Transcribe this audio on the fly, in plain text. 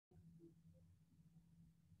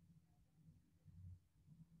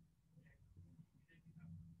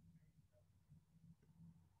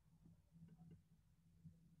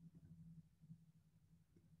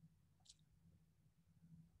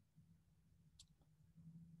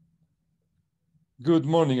Good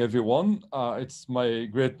morning, everyone. It's my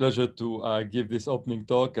great pleasure to give this opening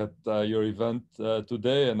talk at your event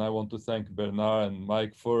today, and I want to thank Bernard and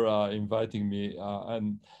Mike for inviting me.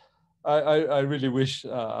 And I really wish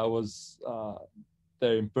I was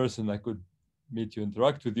there in person. I could meet you,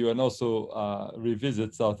 interact with you, and also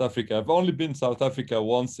revisit South Africa. I've only been South Africa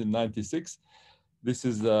once in '96. This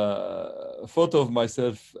is a photo of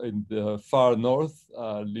myself in the far north,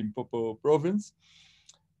 Limpopo province.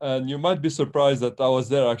 And you might be surprised that I was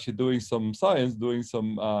there actually doing some science, doing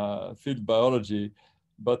some field biology,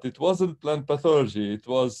 but it wasn't plant pathology, it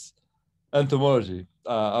was entomology.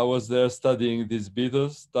 I was there studying these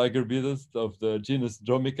beetles, tiger beetles of the genus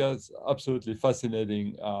Dromica. It's absolutely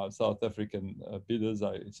fascinating South African beetles.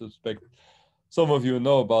 I suspect some of you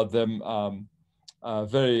know about them.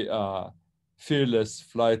 Very fearless,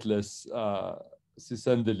 flightless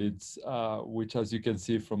cicindelids, which, as you can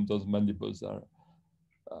see from those mandibles, are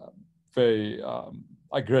uh, very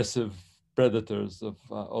aggressive predators of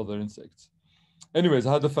other insects. Anyways,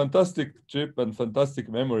 I had a fantastic trip and fantastic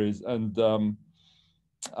memories, and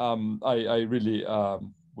I really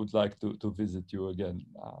would like to visit you again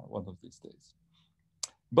one of these days.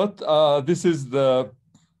 But this is the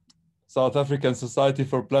South African Society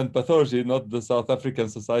for Plant Pathology, not the South African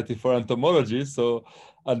Society for Entomology. So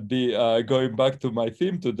I'll be going back to my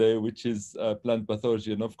theme today, which is plant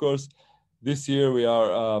pathology. And of course, this year we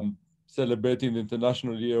are celebrating the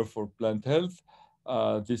International Year for Plant Health.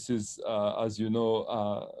 This is, as you know,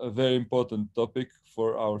 a very important topic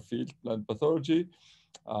for our field, plant pathology.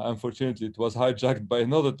 Unfortunately, it was hijacked by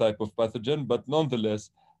another type of pathogen, but nonetheless,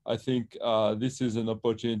 I think this is an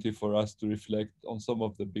opportunity for us to reflect on some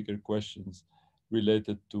of the bigger questions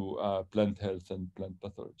related to plant health and plant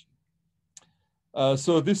pathology.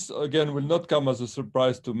 So this, again, will not come as a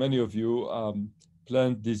surprise to many of you.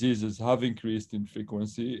 Plant diseases have increased in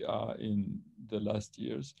frequency in the last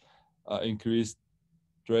years, increased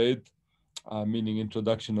trade, meaning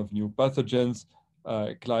introduction of new pathogens.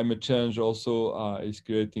 Climate change also is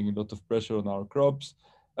creating a lot of pressure on our crops.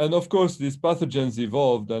 And of course, these pathogens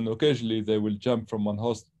evolved, and occasionally they will jump from one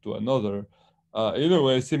host to another, in a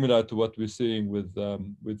way similar to what we're seeing with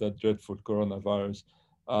that dreadful coronavirus.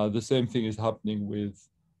 The same thing is happening with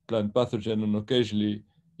plant pathogen, and occasionally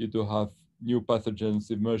you do have new pathogens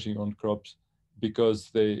emerging on crops because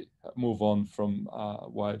they move on from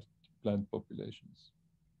wild plant populations.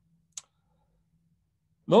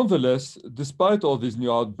 Nonetheless, despite all these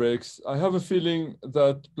new outbreaks, I have a feeling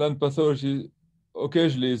that plant pathology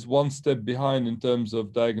occasionally is one step behind in terms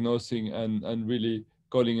of diagnosing and really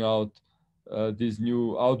calling out these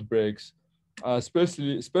new outbreaks,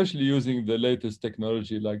 especially using the latest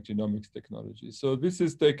technology like genomics technology. So this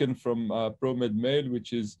is taken from ProMed Mail,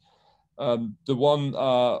 which is the one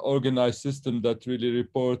organized system that really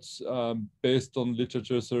reports based on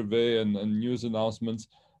literature survey and news announcements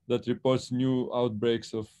that reports new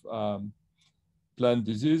outbreaks of plant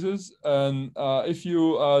diseases. And if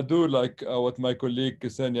you do like what my colleague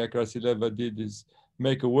Ksenia Krasileva did, is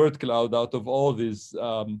make a word cloud out of all these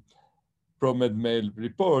ProMed Mail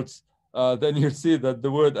reports, then you'll see that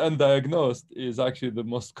the word undiagnosed is actually the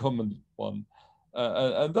most common one.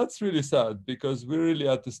 And that's really sad because we're really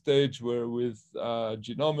at the stage where with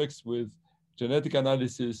genomics, with genetic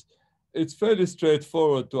analysis, it's fairly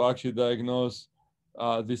straightforward to actually diagnose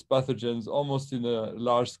these pathogens almost in a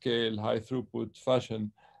large scale, high throughput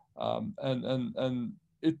fashion. And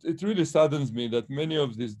it really saddens me that many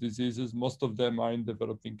of these diseases, most of them are in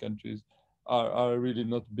developing countries, are really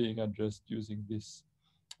not being addressed using this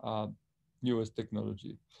uh, newest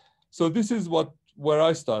technology. So this is where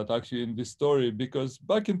I start actually in this story, because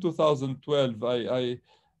back in 2012, I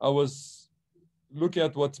was looking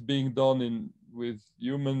at what's being done with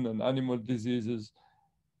human and animal diseases,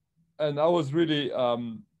 and I was really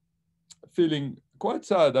feeling quite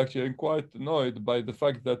sad actually and quite annoyed by the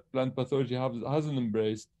fact that plant pathology hasn't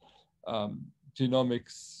embraced um,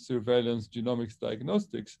 genomics surveillance, genomics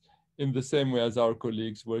diagnostics in the same way as our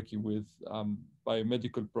colleagues working with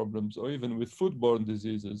biomedical problems or even with foodborne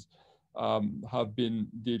diseases have been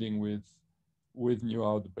dealing with new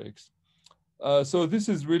outbreaks. So this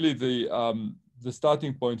is really the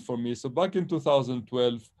starting point for me. So back in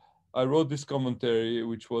 2012, I wrote this commentary,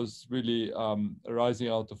 which was really arising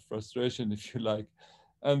out of frustration, if you like.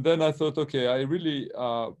 And then I thought, okay, I really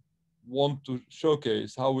want to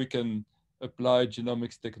showcase how we can apply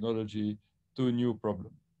genomics technology to a new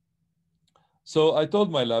problem. So I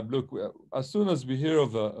told my lab, look, as soon as we hear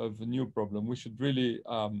of a new problem, we should really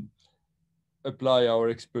apply our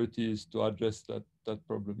expertise to address that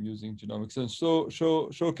problem using genomics and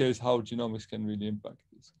showcase how genomics can really impact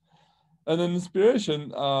this. And an inspiration,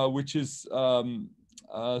 which is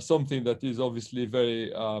something that is obviously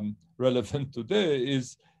very relevant today,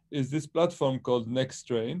 is this platform called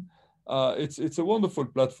NextStrain. It's a wonderful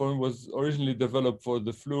platform. It was originally developed for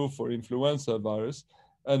the flu, for influenza virus,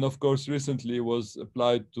 and of course recently was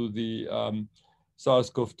applied to the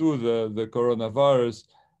SARS-CoV-2, the coronavirus.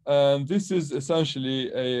 And this is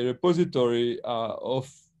essentially a repository of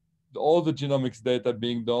all the genomics data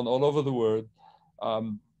being done all over the world,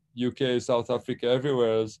 UK, South Africa,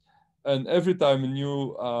 everywhere else. And every time a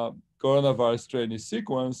new coronavirus strain is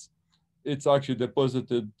sequenced, it's actually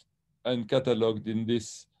deposited and cataloged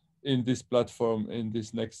in this platform, in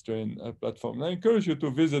this NextStrain platform. And I encourage you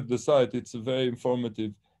to visit the site. It's very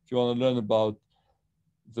informative if you want to learn about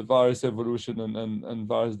the virus evolution and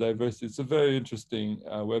virus diversity. It's a very interesting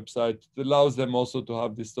website. It allows them also to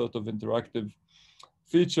have this sort of interactive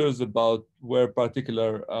features about where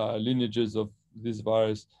particular lineages of this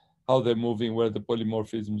virus, how they're moving, where the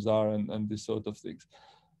polymorphisms are, and this sort of things.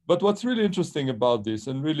 But what's really interesting about this,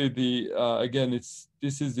 and really again,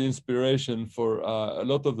 this is the inspiration for a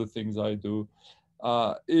lot of the things I do,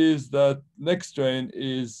 is that NextStrain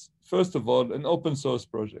is, first of all, an open source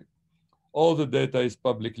project. All the data is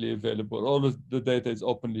publicly available. All of the data is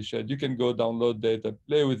openly shared. You can go download data,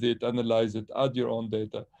 play with it, analyze it, add your own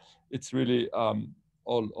data. It's really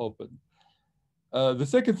all open. The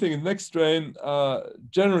second thing, NextStrain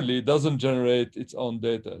generally doesn't generate its own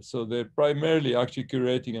data. So they're primarily actually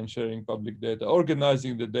curating and sharing public data,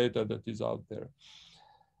 organizing the data that is out there.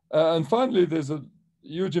 And finally, there's a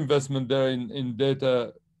huge investment there in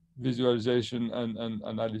data visualization and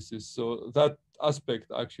analysis. So that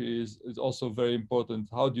aspect actually is also very important.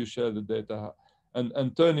 How do you share the data?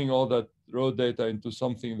 And turning all that raw data into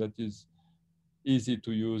something that is easy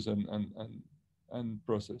to use and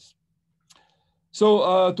process.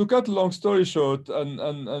 So to cut a long story short,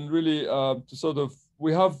 and really to sort of,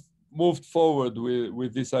 we have moved forward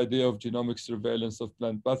with this idea of genomic surveillance of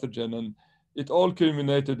plant pathogen, and it all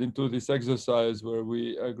culminated into this exercise where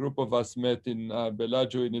a group of us met in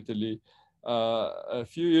Bellagio in Italy a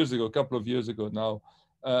few years ago, a couple of years ago now,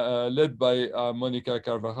 led by Monica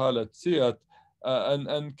Carvajal at CIAT,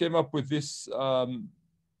 and came up with this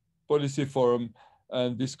policy forum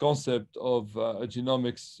and this concept of a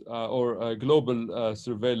genomics or a global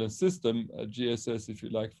surveillance system, GSS, if you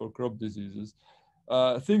like, for crop diseases.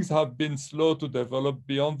 Things have been slow to develop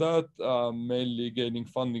beyond that, mainly gaining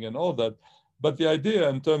funding and all that. But the idea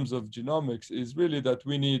in terms of genomics is really that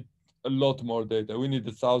we need a lot more data. We need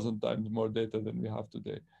 1,000 times more data than we have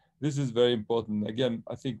today. This is very important. Again,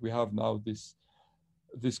 I think we have now this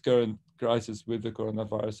current crisis with the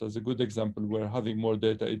coronavirus as a good example where having more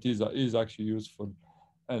data, it is actually useful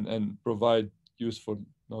and provide useful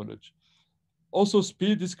knowledge. Also,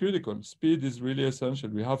 speed is critical. Speed is really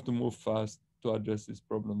essential. We have to move fast to address these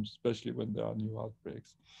problems, especially when there are new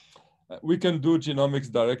outbreaks. We can do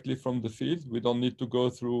genomics directly from the field. We don't need to go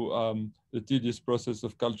through the tedious process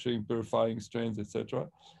of culturing, purifying strains, etc.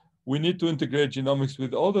 We need to integrate genomics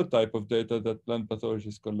with other type of data that plant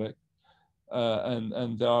pathologists collect.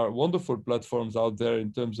 And there are wonderful platforms out there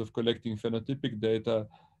in terms of collecting phenotypic data,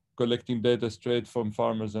 collecting data straight from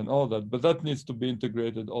farmers and all that, but that needs to be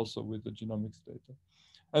integrated also with the genomics data.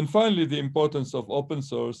 And finally, the importance of open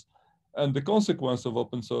source, and the consequence of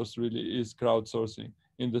open source really is crowdsourcing,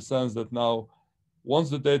 in the sense that now, once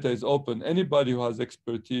the data is open, anybody who has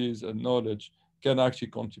expertise and knowledge can actually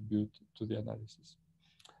contribute to the analysis.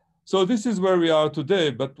 So this is where we are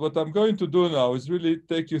today, but what I'm going to do now is really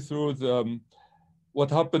take you through what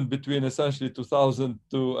happened between essentially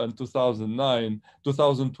 2002 and 2009,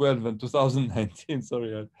 2012 and 2019,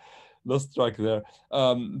 sorry, I lost track there.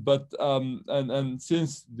 And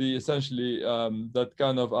since the essentially that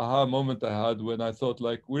kind of aha moment I had when I thought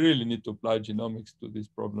like, we really need to apply genomics to these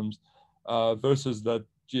problems versus that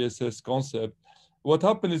GSS concept, what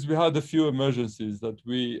happened is we had a few emergencies that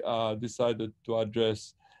we decided to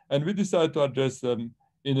address. And we decided to address them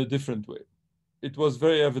in a different way. It was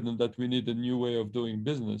very evident that we need a new way of doing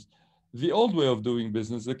business. The old way of doing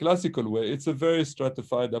business, the classical way, it's a very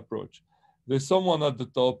stratified approach. There's someone at the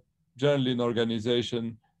top, generally an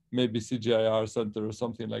organization, maybe CGIAR center or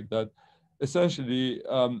something like that, essentially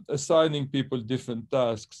assigning people different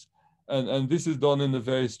tasks. And this is done in a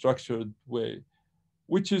very structured way,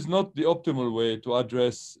 which is not the optimal way to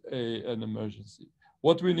address an emergency.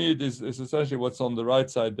 What we need is essentially what's on the right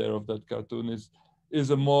side there of that cartoon is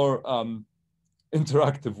a more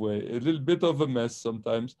interactive way, a little bit of a mess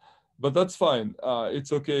sometimes, but that's fine.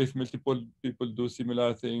 It's okay if multiple people do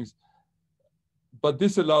similar things, but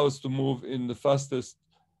this allows to move in the fastest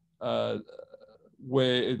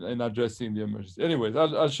way in addressing the emergency. Anyways,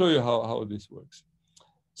 I'll show you how this works.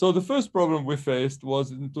 So the first problem we faced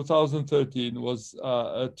was in 2013 was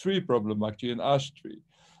a tree problem, actually an ash tree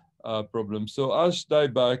problem. So ash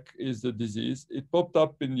dieback is the disease. It popped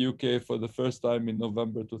up in the UK for the first time in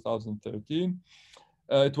November 2013.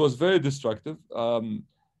 It was very destructive.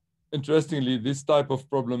 Interestingly, this type of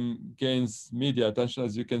problem gains media attention.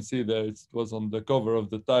 As you can see there, it was on the cover of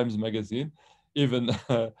the Times magazine, even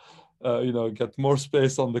got more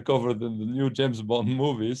space on the cover than the new James Bond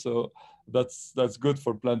movie. So that's good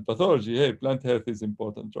for plant pathology. Hey, plant health is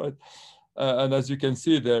important, right? And as you can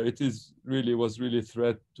see there, it was really a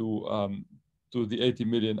threat to the 80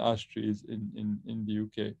 million ash trees in the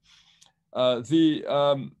UK.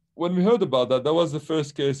 When we heard about that, that was the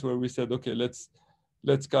first case where we said, okay, let's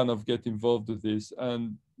kind of get involved with this.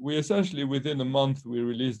 And we essentially, within a month, we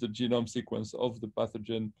released the genome sequence of the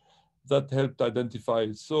pathogen that helped identify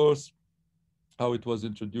its source, how it was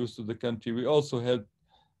introduced to the country. We also helped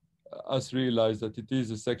us realize that it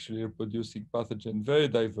is a sexually reproducing pathogen, very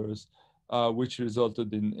diverse, which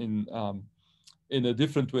resulted in a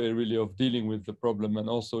different way, really, of dealing with the problem, and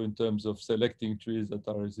also in terms of selecting trees that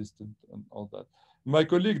are resistant and all that. My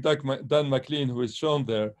colleague, Dan McLean, who is shown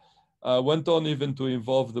there, went on even to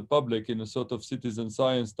involve the public in a sort of citizen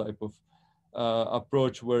science type of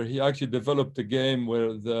approach, where he actually developed a game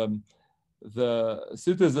where the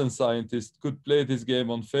citizen scientist could play this game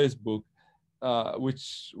on Facebook,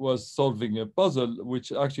 which was solving a puzzle,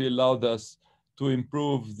 which actually allowed us to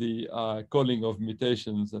improve the calling of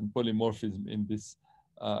mutations and polymorphism in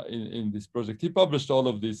this project. He published all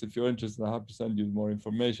of this. If you're interested, I'm happy to send you more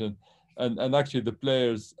information. And actually, the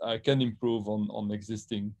players can improve on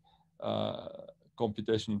existing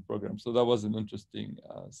computational programs. So that was an interesting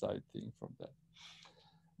side thing from that.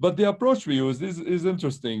 But the approach we used is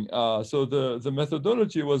interesting. So the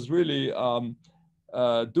methodology was really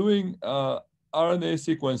doing RNA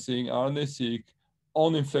sequencing, RNA-seq,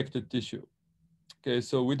 on infected tissue. Okay,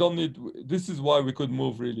 so we don't need, this is why we could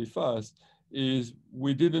move really fast, is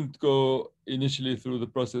we didn't go initially through the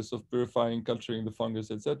process of purifying, culturing the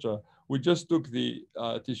fungus, etc. We just took the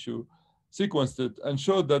tissue, sequenced it, and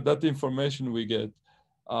showed that that information we get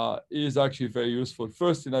is actually very useful.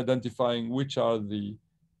 First, in identifying which are the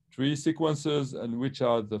tree sequences and which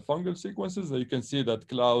are the fungal sequences. You can see that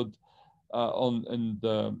cloud in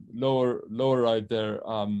the lower right there,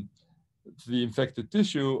 the infected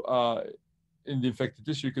tissue. In the infected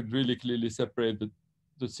tissue, you could really clearly separate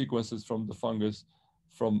the sequences from the fungus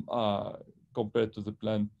from compared to the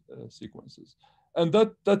plant sequences. And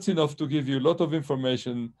that's enough to give you a lot of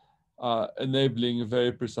information enabling a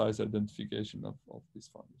very precise identification of this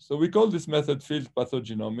fungus. So we call this method field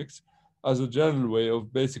pathogenomics as a general way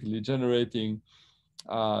of basically generating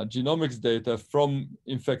genomics data from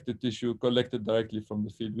infected tissue collected directly from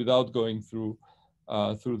the field without going through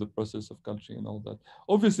the process of culturing and all that.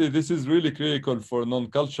 Obviously, this is really critical for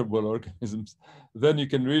non-culturable organisms. Then you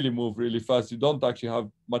can really move really fast. You don't actually have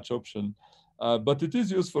much option, but it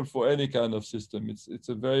is useful for any kind of system. It's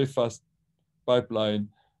a very fast pipeline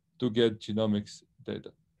to get genomics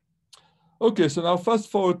data. Okay, so now fast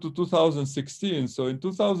forward to 2016. So in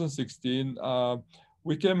 2016,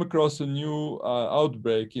 we came across a new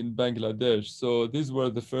outbreak in Bangladesh. So these were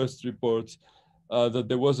the first reports that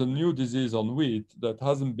there was a new disease on wheat that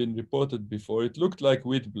hasn't been reported before. It looked like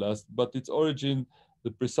wheat blast, but its origin,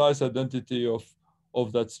 the precise identity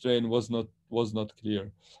of that strain was not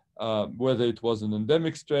clear. Whether it was an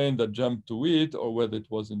endemic strain that jumped to wheat or whether it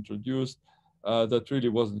was introduced, that really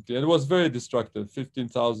wasn't clear. It was very destructive.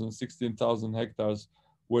 15,000, 16,000 hectares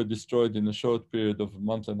were destroyed in a short period of a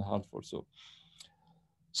month and a half or so.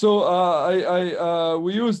 So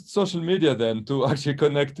we used social media then to actually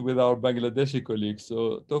connect with our Bangladeshi colleagues.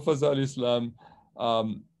 So Tofazal Islam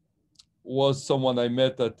was someone I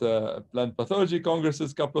met at plant pathology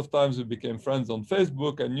congresses a couple of times. We became friends on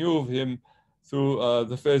Facebook. I knew of him through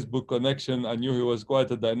the Facebook connection. I knew he was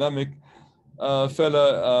quite a dynamic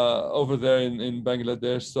fella over there in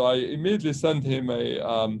Bangladesh. So I immediately sent him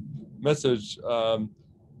a message on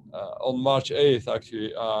March 8th,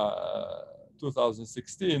 actually,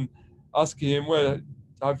 2016, asking him, well,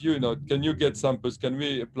 can you get samples? Can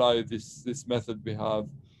we apply this method we have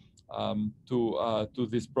to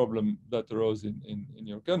this problem that arose in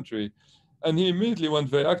your country? And he immediately went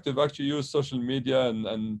very active, actually used social media,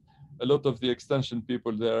 and a lot of the extension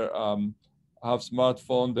people there have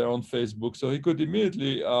smartphone, they're on Facebook. So he could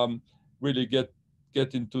immediately really get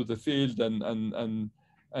into the field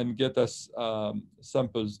and get us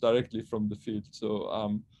samples directly from the field.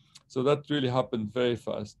 So that really happened very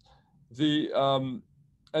fast.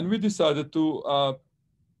 And we decided to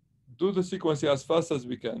do the sequencing as fast as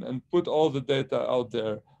we can and put all the data out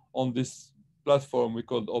there on this platform we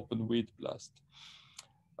called Open Wheat Blast.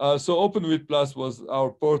 So Open Wheat Blast was our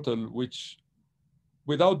portal, which,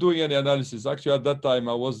 without doing any analysis, actually at that time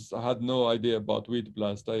I had no idea about Wheat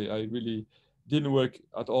Blast. I really didn't work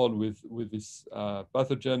at all with this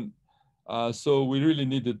pathogen. So we really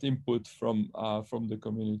needed input from the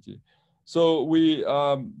community. So we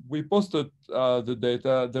posted the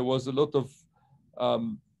data. There was a lot of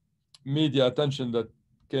media attention that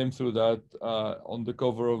came through that on the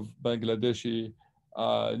cover of Bangladeshi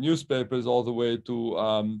newspapers, all the way to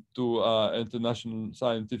international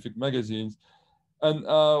scientific magazines.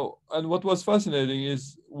 And what was fascinating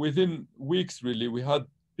is within weeks, really, we had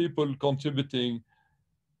people contributing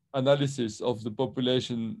analysis of the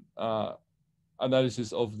population analysis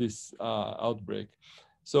of this outbreak.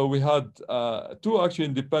 So we had two actually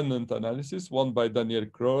independent analyses, one by Daniel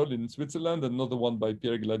Kroll in Switzerland, another one by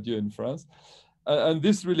Pierre Gladieux in France. And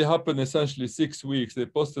this really happened essentially 6 weeks. They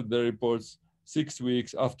posted their reports 6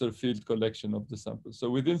 weeks after field collection of the samples. So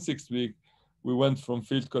within 6 weeks, we went from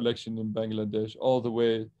field collection in Bangladesh all the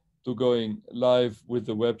way to going live with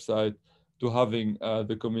the website, to having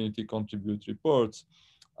the community contribute reports.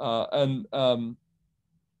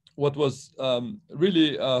 What was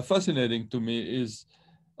really fascinating to me is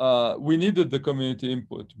we needed the community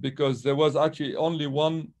input, because there was actually only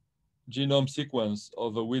one genome sequence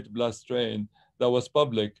of a wheat blast strain that was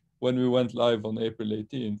public when we went live on April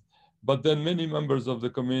 18th. But then many members of the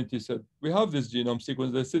community said, we have this genome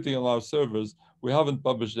sequence, they're sitting on our servers, we haven't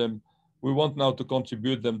published them, we want now to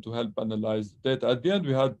contribute them to help analyze data. At the end,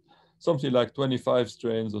 we had something like 25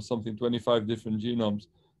 strains or something, 25 different genomes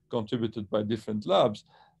contributed by different labs.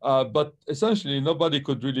 But essentially, nobody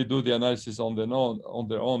could really do the analysis on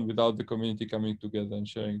their own without the community coming together and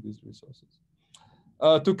sharing these resources.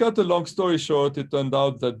 To cut a long story short, it turned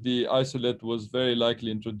out that the isolate was very likely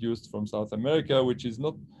introduced from South America, which is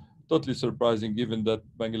not totally surprising given that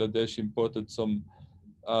Bangladesh imported some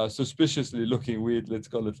suspiciously looking wheat, let's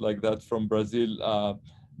call it like that, from Brazil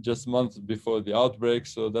just months before the outbreak.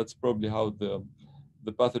 So that's probably how the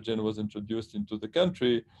pathogen was introduced into the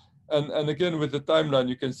country. And again, with the timeline,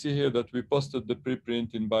 you can see here that we posted the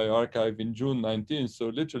preprint in bioRxiv in June 19th. So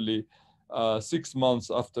literally 6 months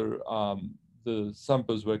after the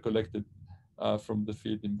samples were collected from the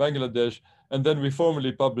field in Bangladesh. And then we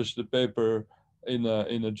formally published the paper in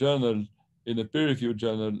a journal, in a peer-reviewed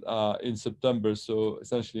journal in September. So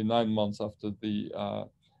essentially 9 months after the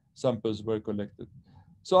samples were collected.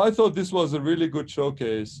 So I thought this was a really good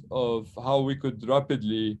showcase of how we could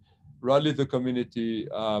rapidly rally the community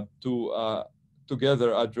to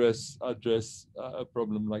together address a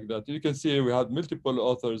problem like that. You can see we had multiple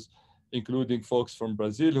authors, including folks from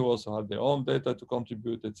Brazil who also had their own data to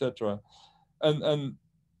contribute, etc. And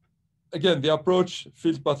again, the approach,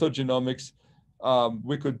 field pathogenomics,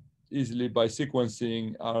 we could easily, by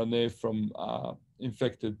sequencing RNA from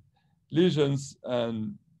infected lesions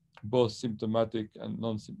and both symptomatic and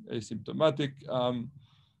non-asymptomatic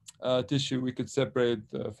tissue, we could separate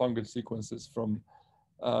fungal sequences from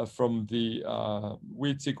the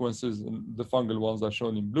wheat sequences, and the fungal ones are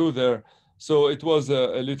shown in blue there. So it was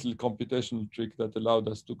a little computational trick that allowed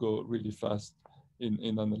us to go really fast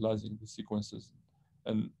in analyzing the sequences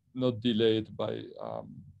and not delay it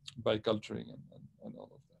by culturing and all of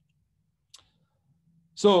that.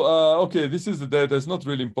 So, okay, this is the data. It's not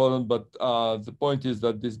really important, but the point is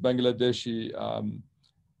that this Bangladeshi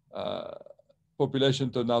population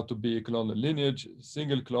turned out to be a clonal lineage,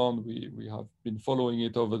 single clone. We have been following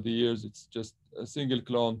it over the years. It's just a single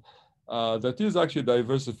clone that is actually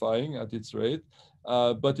diversifying at its rate,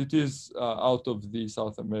 but it is out of the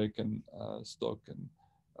South American stock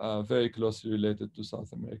and very closely related to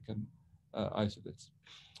South American isolates.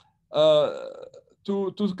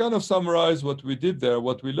 To kind of summarize what we did there,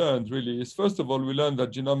 what we learned really is, first of all, we learned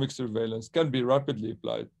that genomic surveillance can be rapidly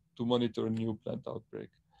applied to monitor a new plant outbreak.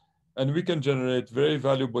 And we can generate very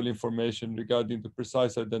valuable information regarding the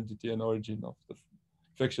precise identity and origin of the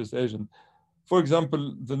infectious agent. For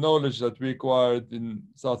example, the knowledge that we acquired in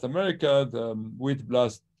South America, the wheat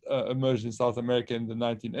blast emerged in South America in the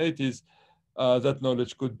 1980s. That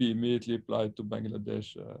knowledge could be immediately applied to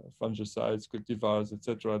Bangladesh, fungicides, cultivars,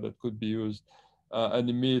 etc., that could be used. And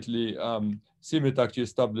immediately, CIMMYT actually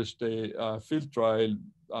established a field trial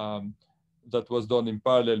that was done in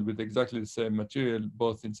parallel with exactly the same material,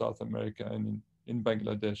 both in South America and in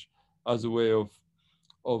Bangladesh, as a way of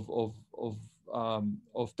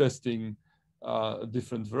testing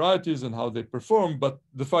different varieties and how they perform. But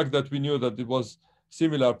the fact that we knew that it was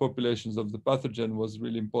similar populations of the pathogen was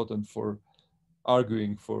really important for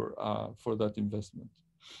arguing for that investment.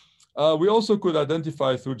 We also could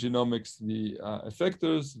identify through genomics the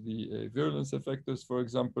effectors, the virulence effectors, for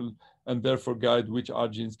example, and therefore guide which R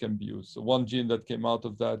genes can be used. So one gene that came out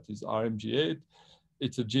of that is RMG8.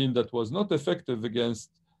 It's a gene that was not effective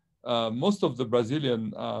against most of the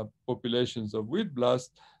Brazilian populations of wheat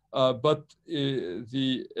blast, but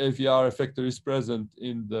the AVR effector is present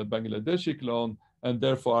in the Bangladeshi clone, and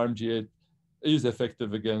therefore RMG8 is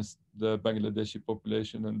effective against the Bangladeshi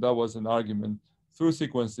population. And that was an argument through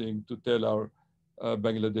sequencing to tell our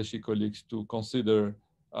Bangladeshi colleagues to consider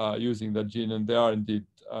using that gene, and they are indeed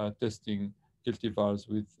testing cultivars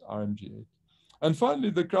with RMG8. And finally,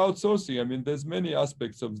 the crowdsourcing. I mean, there's many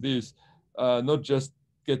aspects of this, not just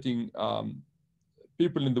getting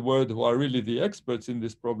people in the world who are really the experts in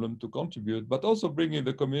this problem to contribute, but also bringing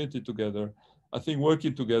the community together. I think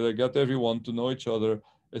working together, get everyone to know each other,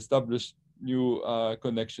 establish new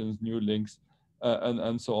connections, new links,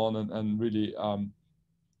 and so on, and really um,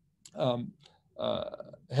 uh,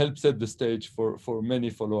 help set the stage for many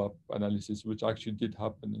follow-up analysis, which actually did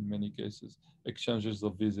happen in many cases, exchanges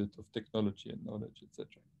of visit, of technology and knowledge, etc.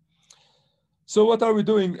 So what are we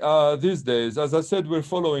doing these days? As I said, we're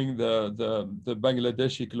following the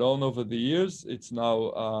Bangladeshi clone over the years. It's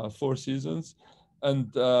now 4 seasons, and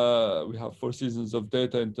we have 4 seasons of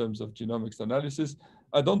data in terms of genomics analysis.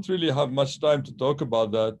 I don't really have much time to talk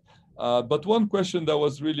about that, but one question that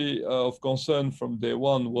was really of concern from day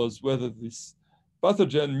one was whether this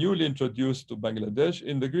pathogen newly introduced to Bangladesh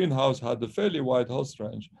in the greenhouse had a fairly wide host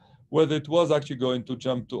range, whether it was actually going to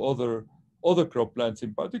jump to other crop plants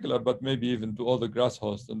in particular, but maybe even to other grass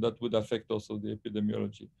hosts, and that would affect also the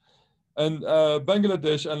epidemiology. And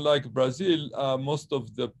Bangladesh, unlike Brazil, most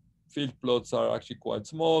of the field plots are actually quite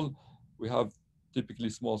small. We have typically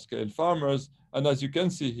small-scale farmers, and as you can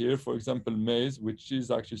see here, for example, maize, which is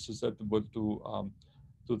actually susceptible to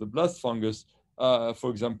the blast fungus, for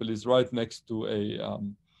example, is right next to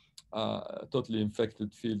a totally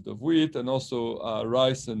infected field of wheat, and also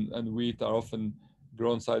rice and wheat are often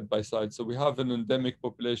grown side by side. So we have an endemic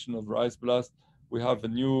population of rice blast. We have a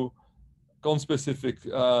new conspecific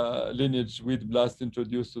lineage wheat blast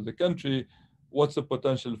introduced to the country. What's the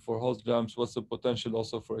potential for host jumps? What's the potential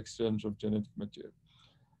also for exchange of genetic material?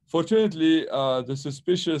 Fortunately, the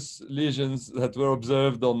suspicious lesions that were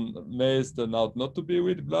observed on maize turned out not to be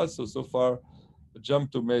wheat blast. So far, a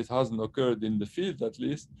jump to maize hasn't occurred in the field, at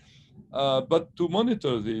least. But to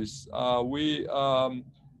monitor this, we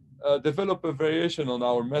develop a variation on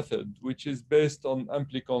our method, which is based on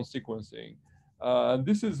amplicon sequencing. And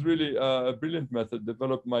this is really a brilliant method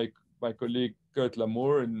developed by my colleague Kurt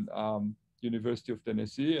Lamour in University of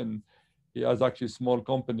Tennessee. And he has actually a small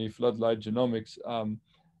company, Floodlight Genomics,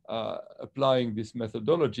 applying this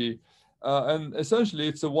methodology. And essentially,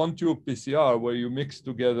 it's a one-tube PCR where you mix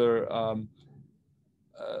together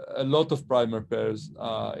a lot of primer pairs,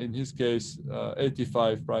 in his case,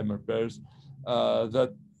 85 primer pairs,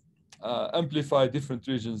 that amplify different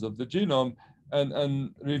regions of the genome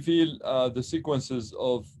and reveal the sequences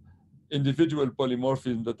of individual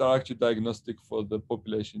polymorphisms that are actually diagnostic for the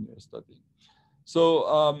population you're studying.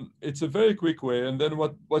 So it's a very quick way. And then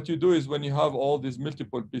what you do is when you have all these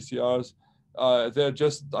multiple PCRs, they're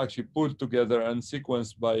just actually pulled together and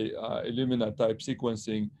sequenced by Illumina type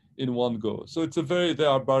sequencing in one go. So it's they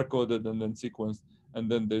are barcoded and then sequenced,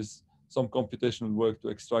 and then there's some computational work to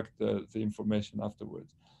extract the information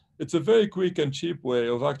afterwards. It's a very quick and cheap way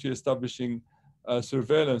of actually establishing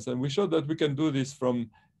surveillance. And we showed that we can do this from,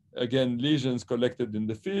 again, lesions collected in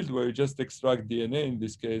the field, where you just extract DNA, in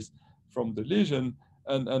this case, from the lesion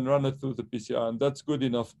and run it through the PCR. And that's good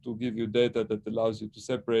enough to give you data that allows you to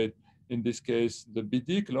separate, in this case, the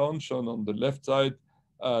BD clone shown on the left side,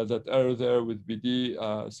 that arrow there with BD.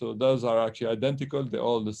 So those are actually identical. They're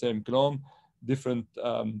all the same clone, different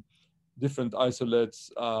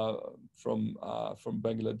isolates from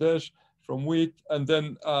Bangladesh, from wheat. And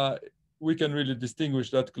then we can really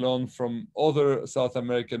distinguish that clone from other South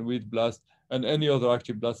American wheat blast and any other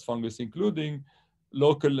active blast fungus, including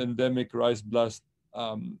local endemic rice blast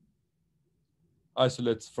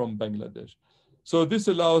isolates from Bangladesh. So this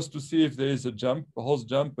allows to see if there is a jump, a host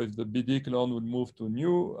jump, if the BD clone would move to a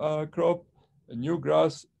new crop, a new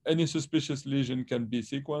grass. Any suspicious lesion can be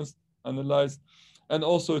sequenced, analyzed, and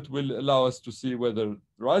also it will allow us to see whether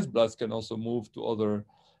rice blast can also move to other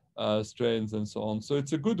strains and so on. So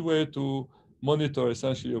it's a good way to monitor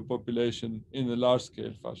essentially your population in a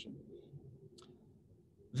large-scale fashion.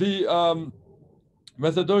 The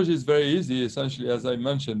methodology is very easy. Essentially, as I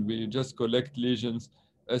mentioned, we just collect lesions.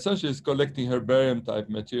 Essentially, it's collecting herbarium type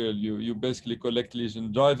material. You basically collect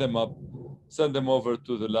lesions, dry them up, send them over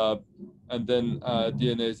to the lab, and then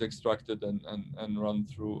DNA is extracted and run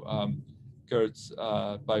through Kurt's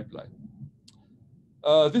pipeline.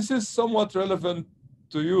 This is somewhat relevant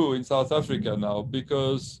to you in South Africa now,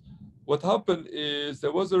 because what happened is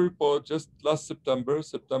there was a report just last September,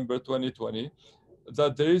 September 2020,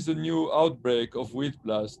 that there is a new outbreak of wheat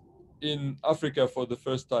blast in Africa for the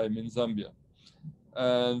first time in Zambia.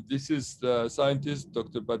 And this is the scientist,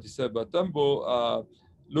 Dr. Batiseba Tembo,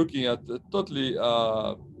 looking at a totally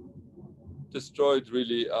destroyed,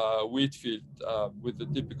 really, wheat field with the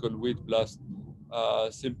typical wheat blast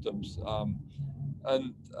symptoms.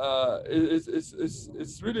 And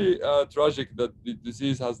it's really tragic that the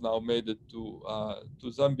disease has now made it to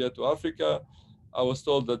Zambia, to Africa. I was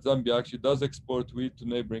told that Zambia actually does export wheat to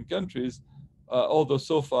neighboring countries, although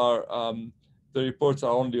so far the reports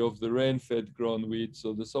are only of the rain-fed grown wheat,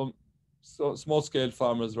 so the small-scale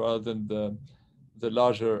farmers rather than the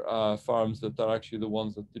larger farms that are actually the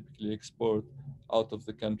ones that typically export out of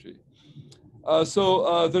the country.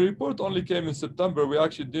 So the report only came in September. We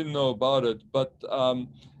actually didn't know about it. But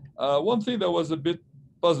one thing that was a bit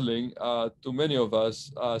puzzling to many of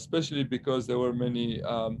us, especially because there were many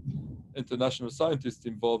international scientists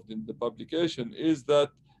involved in the publication, is that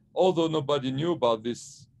although nobody knew about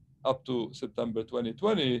this up to September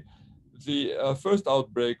 2020, the first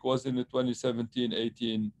outbreak was in the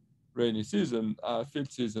 2017-18 rainy season,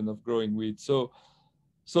 field season of growing wheat. So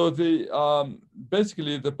the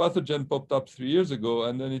basically the pathogen popped up 3 years ago,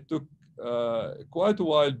 and then it took quite a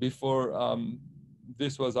while before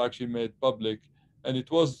this was actually made public, and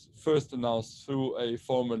it was first announced through a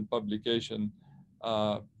formal publication,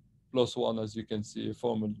 plus one, as you can see, a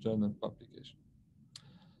formal journal publication.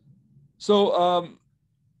 So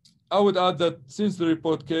I would add that since the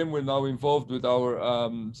report came, we're now involved with our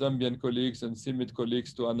Zambian colleagues and CIMID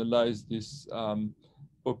colleagues to analyze this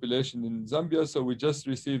population in Zambia. So we just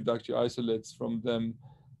received actually isolates from them,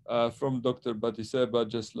 from Dr. Batiseba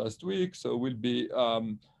just last week. So we'll be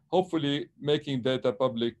hopefully making data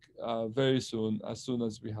public very soon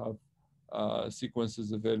as we have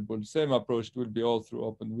sequences available. Same approach will be all through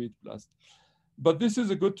Open Wheat Blast. But this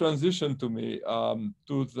is a good transition to me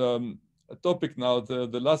to the topic now,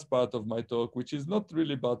 the last part of my talk, which is not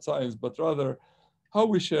really about science, but rather how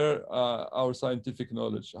we share our scientific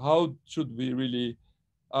knowledge. How should we really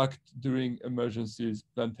act during emergencies,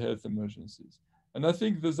 plant health emergencies? And I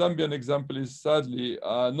think the Zambian example is sadly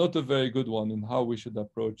not a very good one in how we should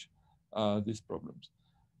approach these problems.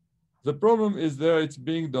 The problem is there, it's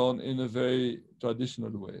being done in a very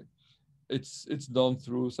traditional way. It's done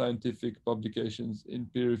through scientific publications in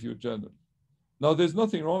peer-reviewed journals. Now, there's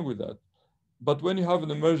nothing wrong with that. But when you have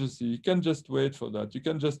an emergency, you can't just wait for that. You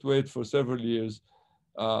can just wait for several years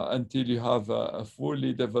until you have a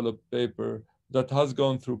fully developed paper that has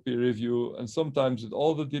gone through peer review, and sometimes with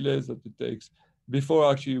all the delays that it takes before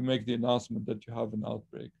actually you make the announcement that you have an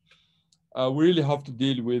outbreak. We really have to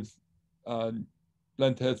deal with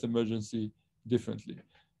plant health emergency differently.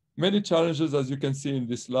 Many challenges, as you can see in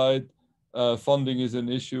this slide. Funding is an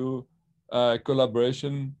issue,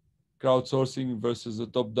 collaboration, crowdsourcing versus a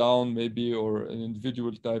top-down maybe, or an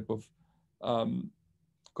individual type of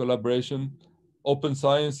collaboration, open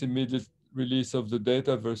science, immediate release of the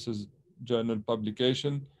data versus journal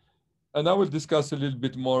publication. And I will discuss a little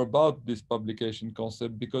bit more about this publication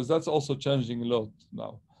concept, because that's also changing a lot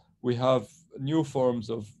now. We have new forms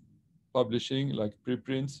of publishing, like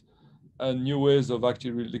preprints, and new ways of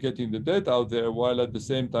actually really getting the data out there, while at the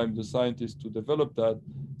same time the scientists who develop that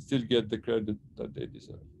still get the credit that they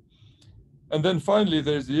deserve. And then finally,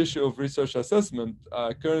 there's the issue of research assessment.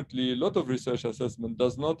 Currently, a lot of research assessment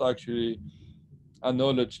does not actually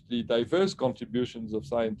acknowledge the diverse contributions of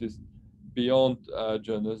scientists beyond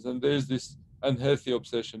journals, and there's this unhealthy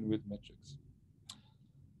obsession with metrics.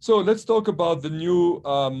 So let's talk about the new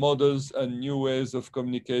models and new ways of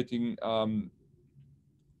communicating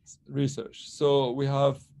research. So we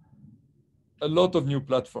have a lot of new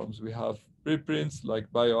platforms. We have preprints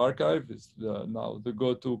like bioRxiv is now the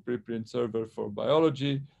go-to preprint server for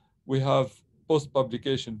biology. We have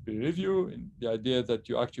post-publication peer review, in the idea that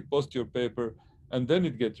you actually post your paper and then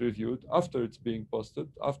it gets reviewed after it's being posted,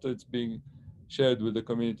 after it's being shared with the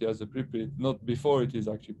community as a preprint, not before it is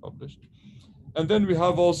actually published. And then we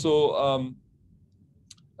have also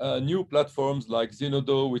new platforms like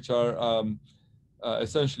Zenodo, which are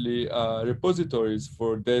essentially repositories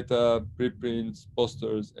for data, preprints,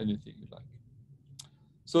 posters, anything you like.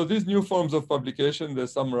 So these new forms of publication, they're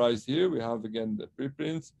summarized here. We have, again, the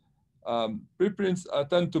preprints. Preprints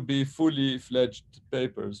tend to be fully fledged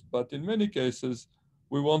papers, but in many cases,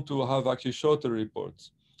 we want to have actually shorter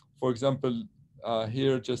reports. For example,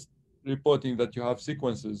 here, just reporting that you have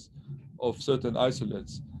sequences of certain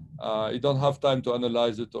isolates. You don't have time to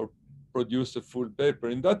analyze it or produce a full paper.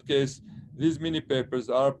 In that case, these mini papers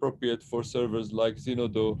are appropriate for servers like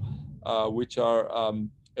Zenodo, which are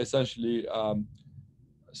essentially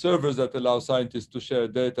servers that allow scientists to share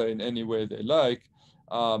data in any way they like,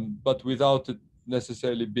 but without it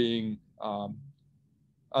necessarily being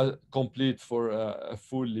complete for a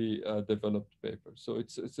fully developed paper. So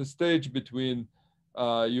it's a stage between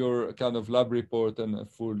your kind of lab report and a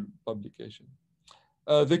full publication.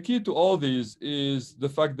 The key to all these is the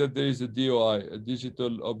fact that there is a DOI, a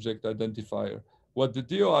digital object identifier. What the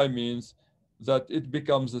DOI means that it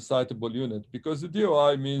becomes a citable unit, because the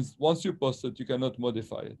DOI means once you post it, you cannot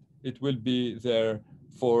modify it. It will be there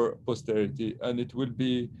for posterity, and it will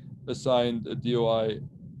be assigned a DOI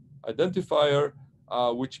identifier,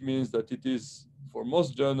 which means that it is for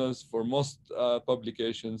most journals, for most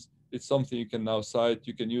publications, it's something you can now cite.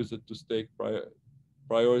 You can use it to stake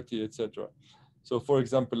priority, etc. So for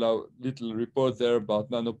example, our little report there about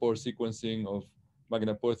nanopore sequencing of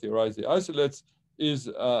magnapore theorizii isolates is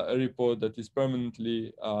a report that is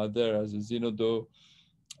permanently there as a Zenodo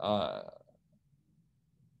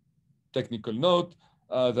technical note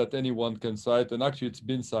that anyone can cite. And actually it's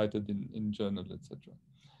been cited in journal, etc.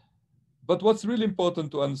 But what's really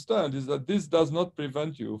important to understand is that this does not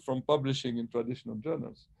prevent you from publishing in traditional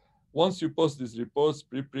journals. Once you post these reports,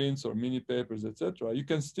 preprints or mini papers, etc., you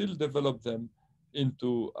can still develop them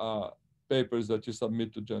into papers that you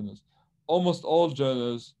submit to journals. Almost all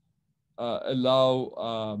journals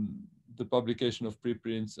allow the publication of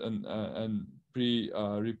preprints and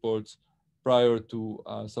pre-reports prior to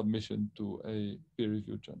submission to a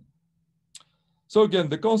peer-reviewed journal. So again,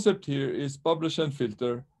 the concept here is publish and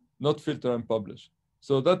filter, not filter and publish.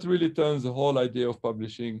 So that really turns the whole idea of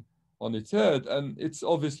publishing on its head. And it's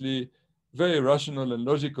obviously very rational and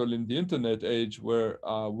logical in the internet age where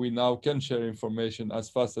we now can share information as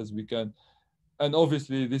fast as we can. And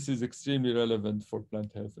obviously this is extremely relevant for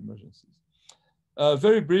plant health emergencies.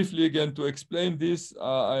 Very briefly again, to explain this,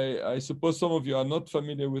 I suppose some of you are not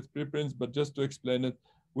familiar with preprints, but just to explain it,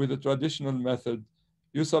 with a traditional method,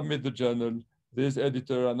 you submit the journal, there's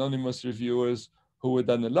editor, anonymous reviewers who would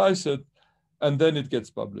analyze it, and then it gets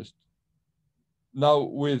published. Now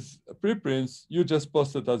with preprints, you just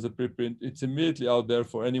post it as a preprint. It's immediately out there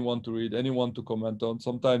for anyone to read, anyone to comment on.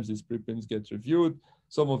 Sometimes these preprints get reviewed.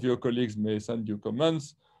 Some of your colleagues may send you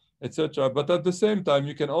comments, etc. But at the same time,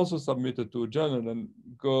 you can also submit it to a journal and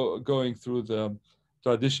going through the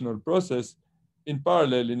traditional process in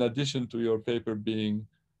parallel, in addition to your paper being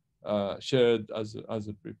shared as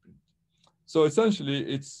a preprint. So essentially,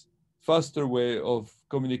 it's faster way of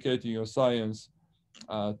communicating your science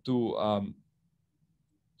to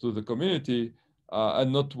the community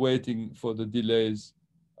and not waiting for the delays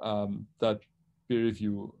that peer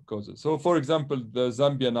review causes. So for example, the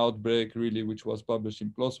Zambian outbreak really, which was published in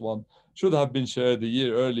PLOS ONE, should have been shared a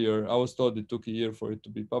year earlier. I was told it took a year for it to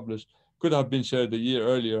be published. Could have been shared a year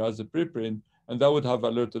earlier as a preprint, and that would have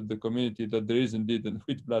alerted the community that there is indeed a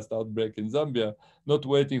wheat blast outbreak in Zambia, not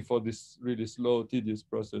waiting for this really slow, tedious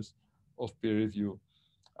process of peer review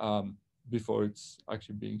before it's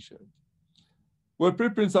actually being shared. Well,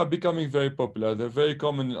 preprints are becoming very popular. They're very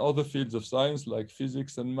common in other fields of science like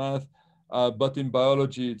physics and math, but in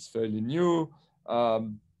biology, it's fairly new.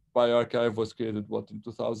 bioRxiv was created, in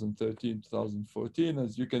 2013, 2014.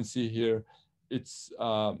 As you can see here, it's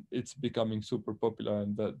becoming super popular,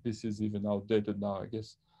 and that this is even outdated now. I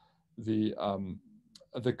guess the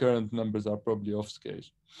current numbers are probably off scale.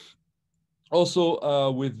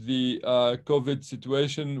 Also, with the COVID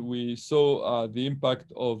situation, we saw the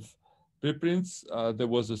impact of preprints. There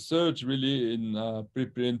was a surge really in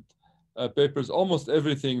preprint papers. Almost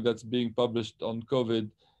everything that's being published on COVID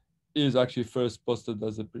is actually first posted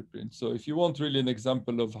as a preprint. So if you want really an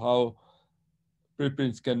example of how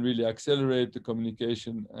preprints can really accelerate the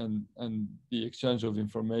communication and the exchange of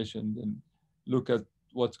information, then look at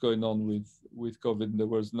what's going on with COVID. There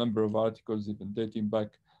was a number of articles even dating back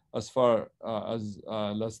as far as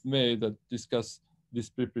last May that discuss this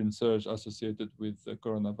preprint surge associated with the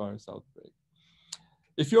coronavirus outbreak.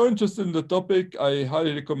 If you're interested in the topic, I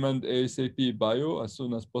highly recommend ASAP Bio, As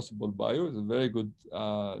Soon as Possible Bio. It's a very good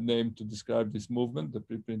name to describe this movement, the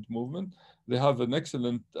preprint movement. They have an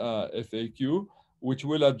excellent FAQ, which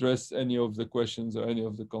will address any of the questions or any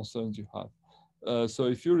of the concerns you have. So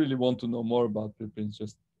if you really want to know more about preprints,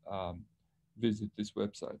 just visit this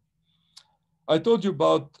website. I told you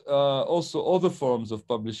about also other forms of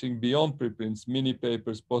publishing beyond preprints, mini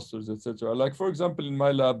papers, posters, etc. Like for example, in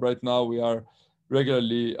my lab right now, we are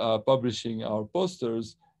regularly publishing our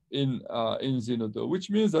posters in Zenodo, which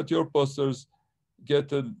means that your posters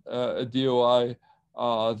get a DOI.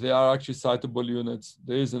 They are actually citable units.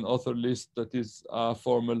 There is an author list that is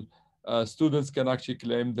formal. Students can actually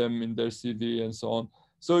claim them in their CV and so on.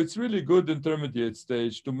 So it's really good intermediate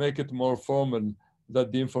stage to make it more formal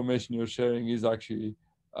that the information you're sharing is actually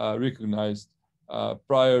recognized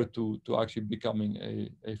prior to actually becoming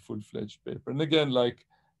a full-fledged paper. And again, like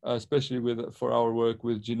especially for our work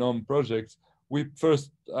with genome projects, we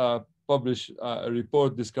first publish a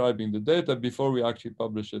report describing the data before we actually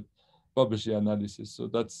publish the analysis. So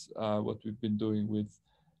that's what we've been doing with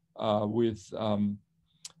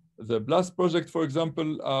the BLAST project, for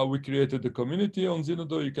example. We created a community on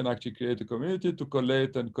Zenodo. You can actually create a community to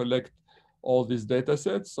collate and collect all these data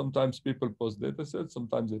sets. Sometimes people post data sets,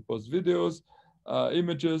 sometimes they post videos,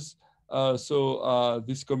 images.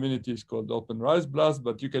 This community is called Open Rise Blast,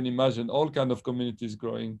 but you can imagine all kind of communities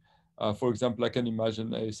growing. For example, I can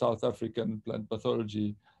imagine a South African plant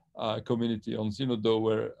pathology community on Zenodo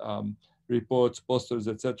where reports, posters,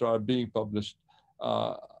 etc., are being published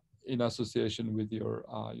in association with your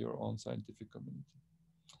own scientific community.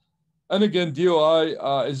 And again,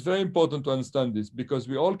 DOI is very important to understand this because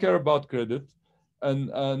we all care about credit, and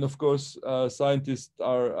of course, scientists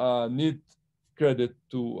need credit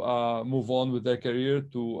to move on with their career,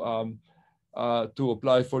 to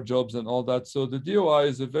apply for jobs and all that. So the DOI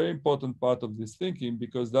is a very important part of this thinking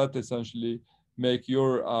because that essentially make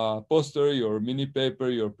your poster, your mini paper,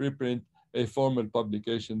 your preprint a formal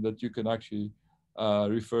publication that you can actually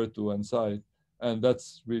refer to and cite. And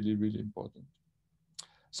that's really, really important.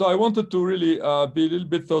 So I wanted to really be a little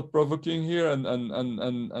bit thought-provoking here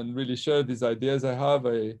and really share these ideas I have.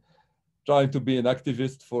 Trying to be an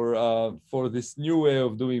activist for this new way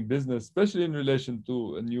of doing business, especially in relation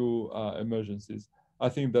to new emergencies. I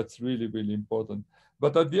think that's really, really important.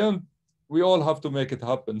 But at the end, we all have to make it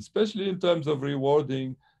happen, especially in terms of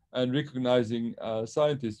rewarding and recognizing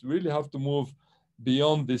scientists. We really have to move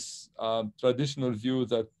beyond this traditional view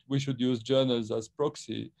that we should use journals as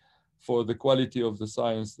proxy for the quality of the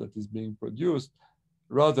science that is being produced.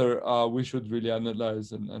 Rather, we should really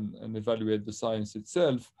analyze and evaluate the science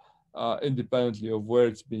itself independently of where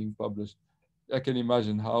it's being published. I can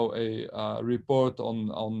imagine how a report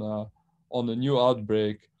on a new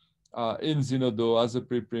outbreak in Zenodo as a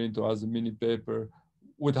preprint or as a mini paper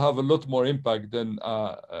would have a lot more impact than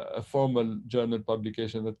a formal journal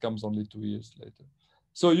publication that comes only 2 years later.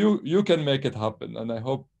 So you can make it happen, and I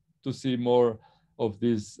hope to see more of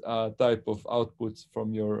these type of outputs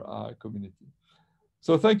from your community.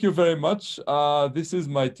 So thank you very much. This is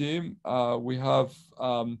my team. We have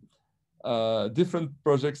different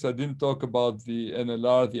projects. I didn't talk about the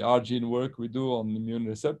NLR, the R gene work we do on immune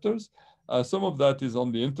receptors. Some of that is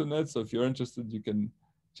on the internet, so if you're interested, you can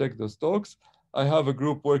check those talks. I have a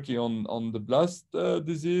group working on the blast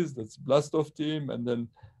disease, that's Blastoff team, and then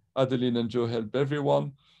Adeline and Joe help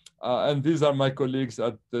everyone. And these are my colleagues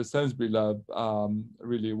at the Sainsbury Lab,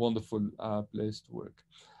 really wonderful place to work.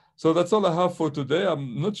 So that's all I have for today.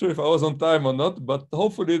 I'm not sure if I was on time or not, but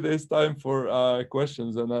hopefully there's time for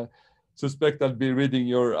questions, and I suspect I'll be reading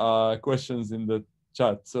your questions in the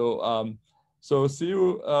chat. So see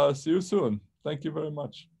you soon. Thank you very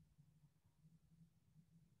much.